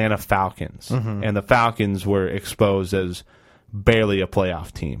the Atlanta Falcons. Mm-hmm. And the Falcons were exposed as barely a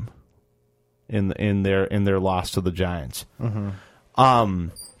playoff team in their loss to the Giants. Mm-hmm.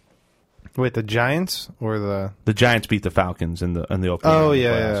 Wait, the Giants or the Giants beat the Falcons in the opening. Oh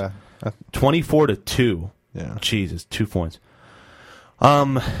yeah, 24-2. Yeah, Jesus, 2 points.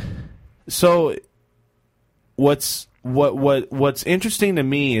 So what's interesting to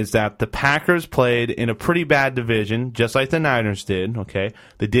me is that the Packers played in a pretty bad division, just like the Niners did. Okay,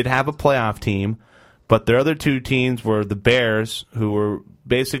 they did have a playoff team, but their other 2 teams were the Bears, who were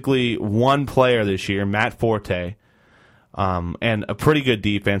basically one player this year, Matt Forte. And a pretty good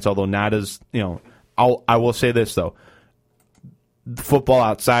defense, although not as, I will say this, though. Football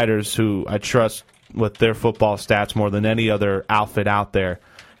Outsiders, who I trust with their football stats more than any other outfit out there,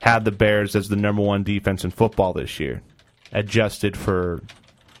 had the Bears as the number 1 defense in football this year, adjusted for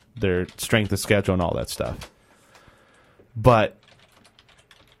their strength of schedule and all that stuff. But,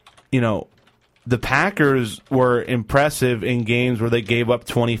 the Packers were impressive in games where they gave up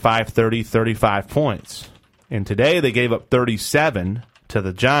 25, 30, 35 points. And today they gave up 37 to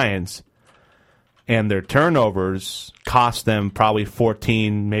the Giants, and their turnovers cost them probably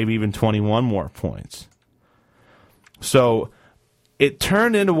 14, maybe even 21 more points. So it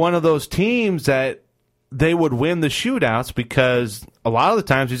turned into one of those teams that they would win the shootouts because a lot of the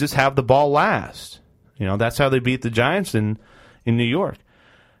times you just have the ball last. You know, that's how they beat the Giants in New York.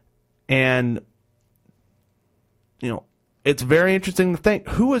 And, you know, it's very interesting to think,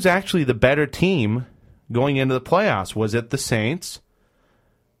 who was actually the better team going into the playoffs? Was it the Saints,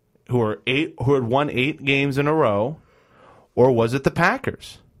 who had won 8 games in a row, or was it the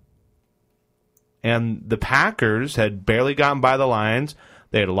Packers? And the Packers had barely gotten by the Lions.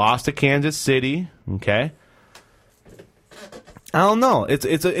 They had lost to Kansas City. Okay, I don't know. It's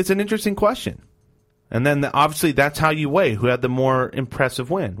an interesting question. And then obviously that's how you weigh who had the more impressive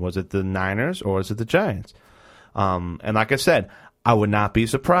win. Was it the Niners or was it the Giants? And like I said, I would not be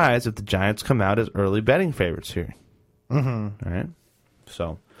surprised if the Giants come out as early betting favorites here. Mm-hmm. All right.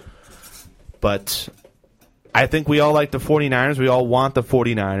 So, but I think we all like the 49ers. We all want the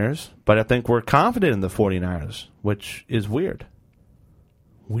 49ers. But I think we're confident in the 49ers, which is weird.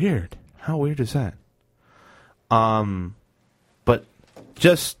 Weird. How weird is that? But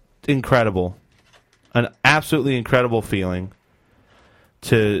just incredible. An absolutely incredible feeling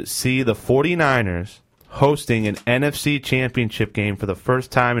to see the 49ers hosting an NFC Championship game for the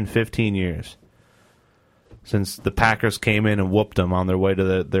first time in 15 years. Since the Packers came in and whooped them on their way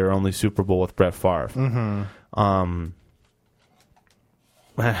to their only Super Bowl with Brett Favre. Mm-hmm.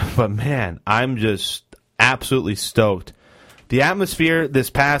 But man, I'm just absolutely stoked. The atmosphere this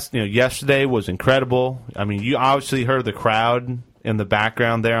past, yesterday was incredible. I mean, you obviously heard the crowd in the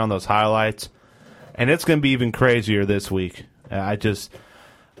background there on those highlights, and it's going to be even crazier this week.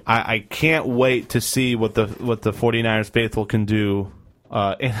 I can't wait to see what the 49ers faithful can do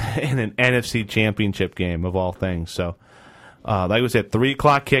in an NFC Championship game of all things. So, like we said, 3:00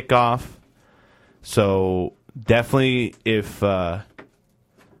 kickoff. So definitely, if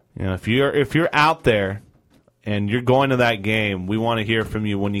you're out there and you're going to that game, we want to hear from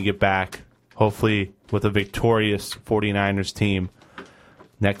you when you get back. Hopefully, with a victorious 49ers team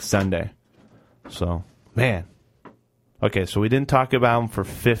next Sunday. So, man. Okay, so we didn't talk about them for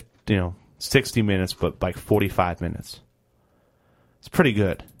 60 minutes, but like 45 minutes. It's pretty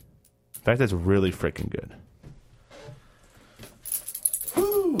good. In fact, that's really freaking good.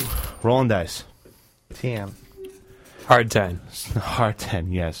 Woo. Rolling dice. TM. Hard 10. Hard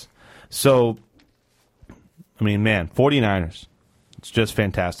 10, yes. So, I mean, man, 49ers. It's just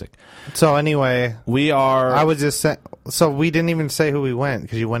fantastic. So anyway, I was just saying. So we didn't even say who we went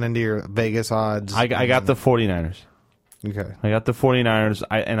because you went into your Vegas odds. I got the 49ers. Okay. I got the 49ers,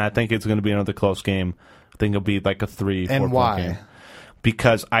 and I think it's going to be another close game. I think it'll be like a 3-4 And why? game.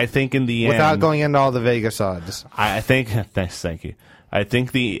 Because I think in the end, without going into all the Vegas odds, I think. Thank you. I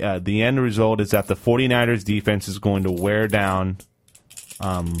think the end result is that the 49ers defense is going to wear down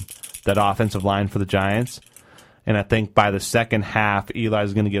that offensive line for the Giants. And I think by the second half,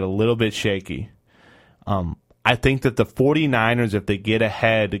 Eli's going to get a little bit shaky. I think that the 49ers, if they get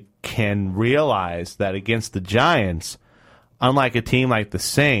ahead, can realize that against the Giants, unlike a team like the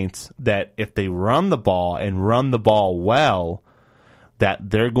Saints, that if they run the ball and run the ball well,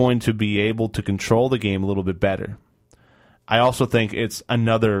 that they're going to be able to control the game a little bit better. I also think it's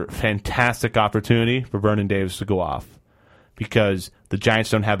another fantastic opportunity for Vernon Davis to go off because the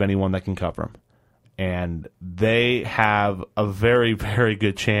Giants don't have anyone that can cover him. And they have a very, very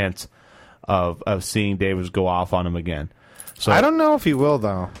good chance of seeing Davis go off on him again. So I don't know if he will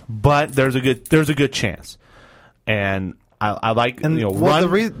though. But there's a good chance. And I like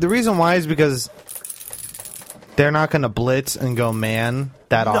the reason why is because they're not going to blitz and go man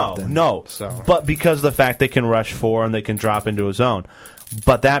that often. No. So. But because of the fact they can rush 4 and they can drop into a zone.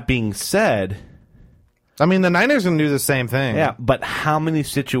 But that being said, I mean, the Niners can do the same thing. Yeah, but how many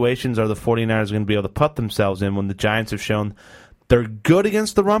situations are the 49ers going to be able to put themselves in when the Giants have shown they're good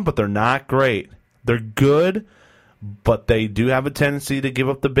against the run, but they're not great? They're good, but they do have a tendency to give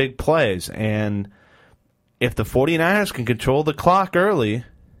up the big plays. And if the 49ers can control the clock early,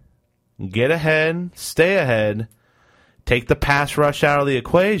 get ahead, stay ahead, take the pass rush out of the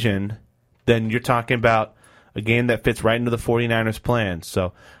equation, then you're talking about a game that fits right into the 49ers' plans.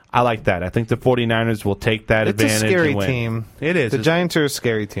 So I like that. I think the 49ers will take that advantage. It's a scary and win. team. It is. The Giants are a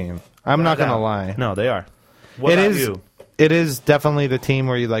scary team. I'm not going to lie. No, they are. What about you? It is definitely the team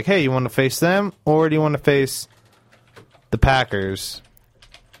where you're like, hey, you want to face them or do you want to face the Packers?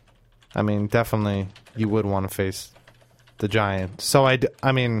 I mean, definitely you would want to face the Giants. So,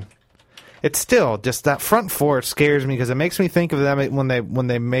 I mean, it's still just that front four scares me because it makes me think of them when they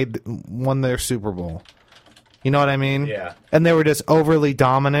won their Super Bowl. You know what I mean? Yeah. And they were just overly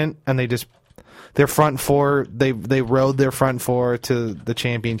dominant, and their front four, they rode their front four to the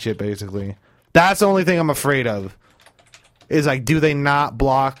championship, basically. That's the only thing I'm afraid of. Is like, do they not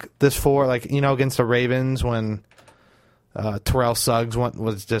block this four, like, against the Ravens when Terrell Suggs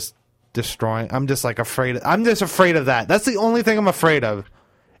was just destroying? I'm just afraid of that. That's the only thing I'm afraid of.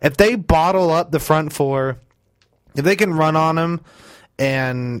 If they bottle up the front four, if they can run on them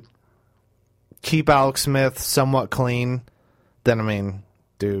and keep Alex Smith somewhat clean, then I mean,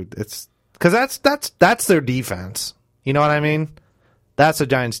 dude, it's because that's their defense. You know what I mean? That's the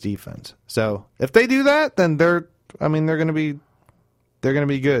Giants' defense. So if they do that, then they're gonna be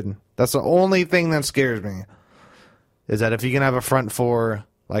good. That's the only thing that scares me, is that if you can have a front four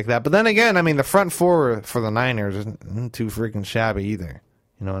like that. But then again, I mean, the front four for the Niners isn't too freaking shabby either.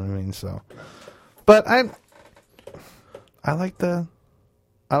 You know what I mean? So, but I like the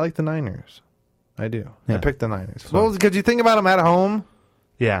Niners. I do. Yeah. I picked the Niners. So. Well, because you think about them at home.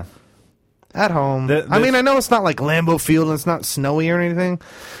 Yeah. At home. I mean, I know it's not like Lambeau Field and it's not snowy or anything,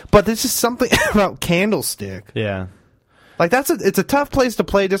 but there's just something about Candlestick. Yeah. Like, it's a tough place to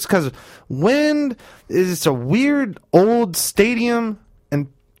play just because wind is a weird old stadium and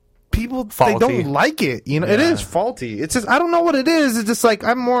people, they don't like it. You know, It is faulty. It's just, I don't know what it is. It's just like,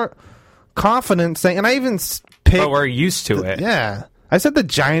 I'm more confident saying, and I even picked. But we're used to it. Yeah. I said the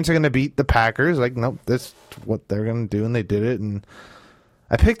Giants are going to beat the Packers. Like, nope, that's what they're going to do, and they did it. And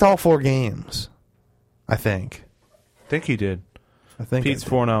I picked all 4 games, I think. I think he did. I think Pete's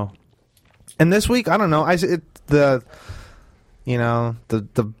 4-0. And this week, I don't know. The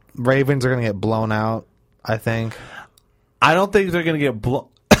Ravens are going to get blown out, I think. I don't think they're going to get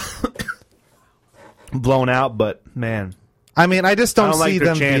blown out, but, man. I mean, I just don't see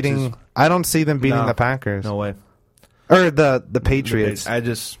them beating. I don't see them beating the Packers. No way. Or the Patriots.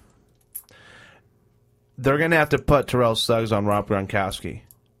 They're going to have to put Terrell Suggs on Rob Gronkowski.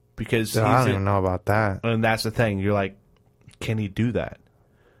 Because I don't even know about that. And that's the thing. You're like, can he do that?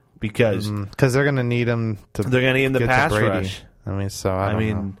 Because they're going to need him to. They're going to need him to pass rush. I mean, so I don't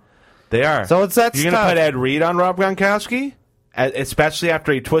know. They are. So it's that. You're going to put Ed Reed on Rob Gronkowski, especially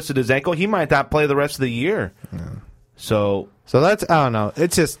after he twisted his ankle. He might not play the rest of the year. Yeah. So that's, I don't know.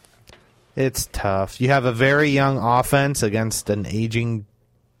 It's just, it's tough. You have a very young offense against an aging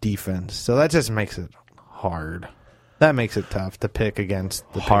defense, so that just makes it hard. That makes it tough to pick against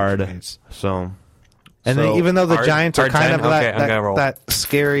the Patriots. Even though the Giants are kind of that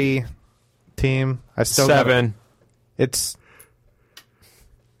scary team, I still 7. It's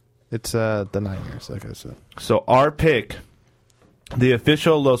the Niners, like I said. So our pick, the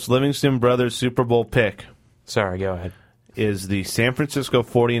official Los Livingston Brothers Super Bowl pick. Sorry, go ahead. Is the San Francisco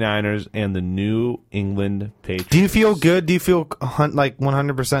 49ers and the New England Patriots. Do you feel good? Do you feel like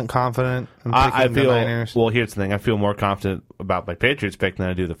 100% confident in picking the Niners? Well, here's the thing. I feel more confident about my Patriots pick than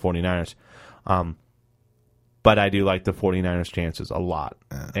I do the 49ers. But I do like the 49ers' chances a lot.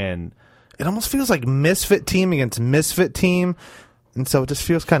 Yeah. And it almost feels like misfit team against misfit team. And so it just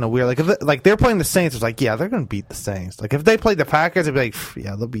feels kind of weird. Like they're playing the Saints. It's like, yeah, they're going to beat the Saints. Like if they played the Packers, it'd be like,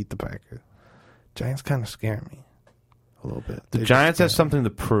 yeah, they'll beat the Packers. Giants kind of scare me a little bit. The Giants have something to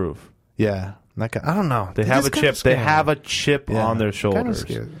prove. Yeah. I don't know. They have a chip. They have a chip on their shoulders.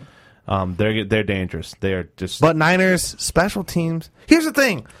 They're dangerous. They're just. But Niners special teams. Here's the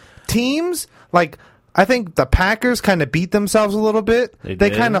thing. Teams like I think the Packers kind of beat themselves a little bit. They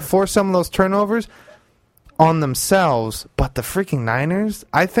kind of forced some of those turnovers on themselves. But the freaking Niners,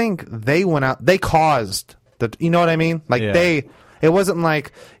 I think they went out. They caused the. You know what I mean? Like It wasn't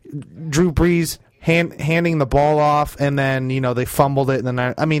like Drew Brees handing the ball off and then they fumbled it. And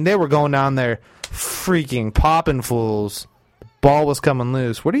then they were going down there freaking popping fools. Ball was coming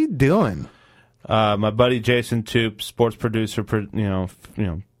loose. What are you doing? My buddy Jason Toop, sports producer,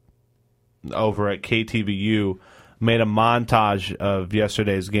 over at KTVU, made a montage of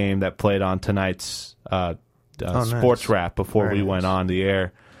yesterday's game that played on tonight's sports wrap before we went on the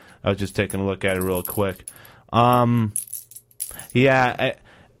air. I was just taking a look at it real quick.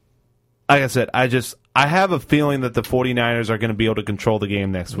 Like I said, I have a feeling that the 49ers are going to be able to control the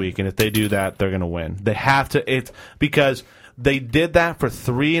game next week, and if they do that, they're going to win. They have to. Because they did that for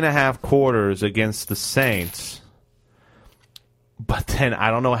 3.5 quarters against the Saints. But then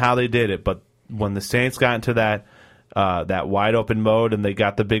I don't know how they did it, but when the Saints got into that wide open mode and they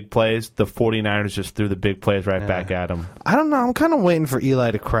got the big plays, the 49ers just threw the big plays back at them. I don't know. I'm kind of waiting for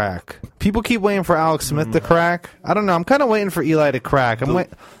Eli to crack. People keep waiting for Alex Smith to crack. I don't know. I'm kind of waiting for Eli to crack.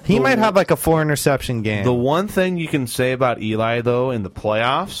 He might have like a 4-interception game. The one thing you can say about Eli, though, in the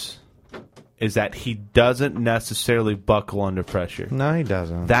playoffs is that he doesn't necessarily buckle under pressure. No, he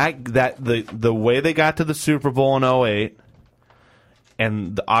doesn't. The way they got to the Super Bowl in 2008,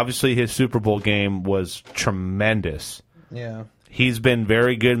 and obviously his Super Bowl game was tremendous. Yeah. He's been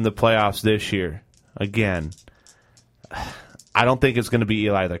very good in the playoffs this year. Again, I don't think it's going to be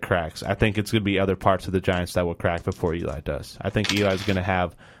Eli that cracks. I think it's going to be other parts of the Giants that will crack before Eli does. I think Eli's going to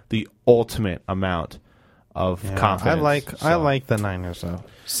have the ultimate amount of confidence. I like the Niners, though.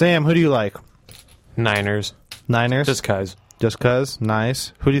 Sam, who do you like? Niners. Niners? Just cuz. Just cuz?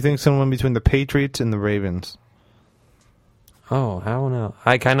 Nice. Who do you think is going to win between the Patriots and the Ravens? Oh, I don't know.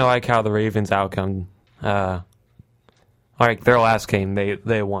 I kind of like how the Ravens outcome. Like their last game,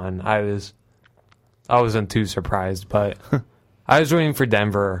 they won. I wasn't too surprised, but I was rooting for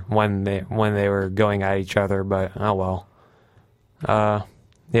Denver when they were going at each other. But oh well.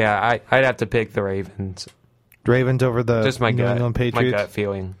 Yeah, I'd have to pick the Ravens. Ravens over the just my New gut, England Patriots? My gut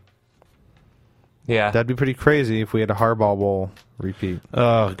feeling. Yeah, that'd be pretty crazy if we had a Harbaugh Bowl repeat.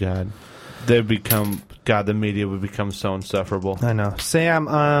 Oh God, the media would become so insufferable. I know.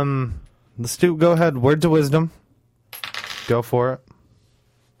 Sam, let's go ahead. Words of wisdom. Go for it.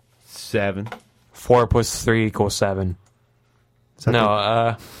 7. 4 + 3 = 7.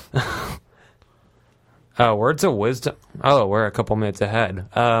 No, words of wisdom. Oh, we're a couple minutes ahead.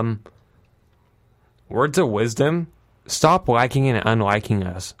 Words of wisdom. Stop liking and unliking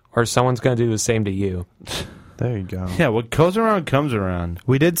us, or someone's going to do the same to you. There you go. Yeah, what goes around comes around.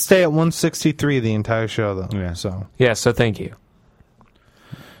 We did stay at 163 the entire show, though. Yeah. So thank you.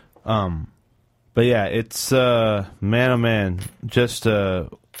 But yeah, it's man, oh man, just a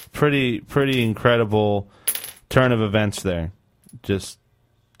pretty incredible turn of events there. Just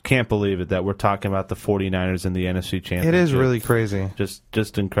can't believe it that we're talking about the 49ers in the NFC Championship. It is really crazy.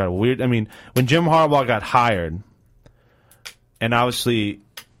 Just incredible. Weird. I mean, when Jim Harbaugh got hired, and obviously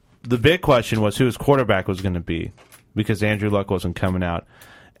the big question was who his quarterback was going to be because Andrew Luck wasn't coming out.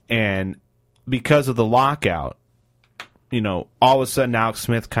 And because of the lockout, all of a sudden Alex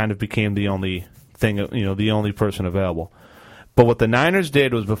Smith kind of became the only thing, the only person available. But what the Niners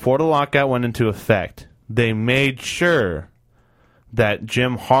did was before the lockout went into effect, they made sure that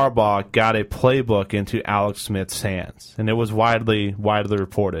Jim Harbaugh got a playbook into Alex Smith's hands. And it was widely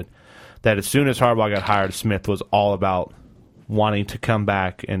reported that as soon as Harbaugh got hired, Smith was all about wanting to come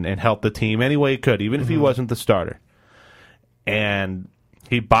back and help the team any way he could, even if he wasn't the starter. And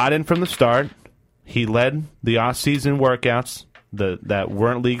he bought in from the start. He led the off-season workouts that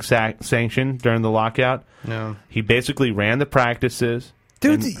weren't league sanctioned during the lockout. No. He basically ran the practices.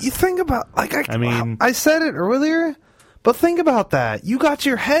 Dude, you think about, I said it earlier, but think about that. You got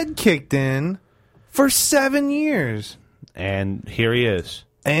your head kicked in for 7 years. And here he is.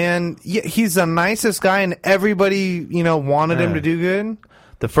 And he's the nicest guy, and everybody, wanted him to do good.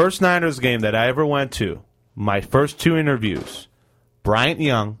 The first Niners game that I ever went to, my first 2 interviews, Bryant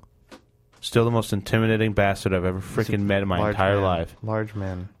Young, still the most intimidating bastard I've ever freaking met in my entire life. Large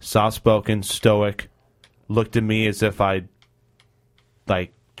man. Soft-spoken, stoic, looked at me as if I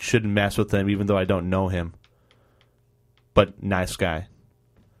shouldn't mess with him even though I don't know him. But nice guy.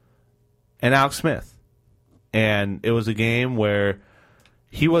 And Alex Smith. And it was a game where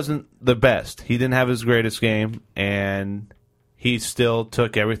he wasn't the best. He didn't have his greatest game, and he still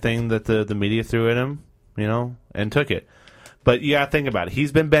took everything that the media threw at him, and took it. But you got to think about it.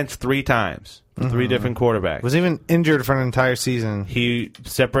 He's been benched 3 times, 3 different quarterbacks. Was even injured for an entire season. He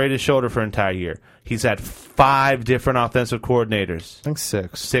separated his shoulder for an entire year. He's had 5 different offensive coordinators. I think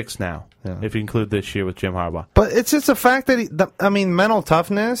 6. 6 now, if you include this year with Jim Harbaugh. But it's just the fact that, mental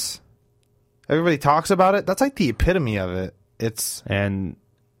toughness, everybody talks about it. That's like the epitome of it. And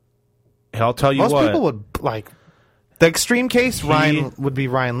I'll tell you most what. Most people would, the extreme case, Ryan would be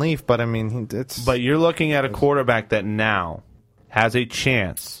Ryan Leaf, but it's... But you're looking at a quarterback that now has a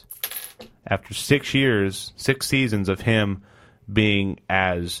chance, after 6 seasons of him being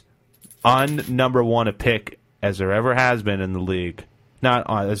as number 1 a pick as there ever has been in the league. Not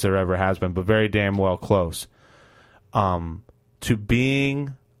as there ever has been, but very damn well close. To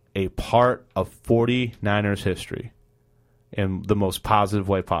being a part of 49ers history in the most positive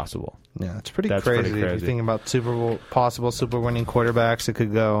way possible. Yeah, it's pretty crazy. If you think about possible Super winning quarterbacks, it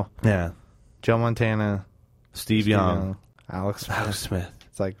could go. Yeah. Joe Montana, Steve Young, Alex Smith.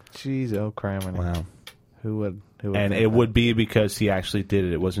 It's like, geez, criminy. Wow. Who would and it would be because he actually did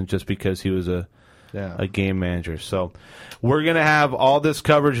it. It wasn't just because he was a game manager. So we're going to have all this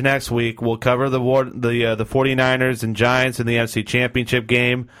coverage next week. We'll cover the 49ers and Giants in the NFC Championship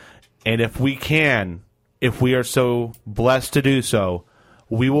game. And if we are so blessed to do so,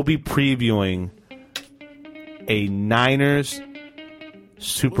 we will be previewing a Niners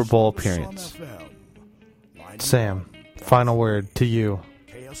Super Bowl appearance. Sam, final word to you.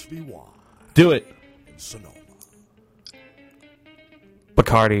 Do it.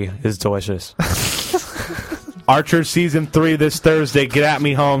 Bacardi is delicious. Archer Season 3 this Thursday. Get at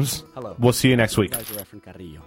me, Holmes. Hello. We'll see you next week. Guys are from Carrillo.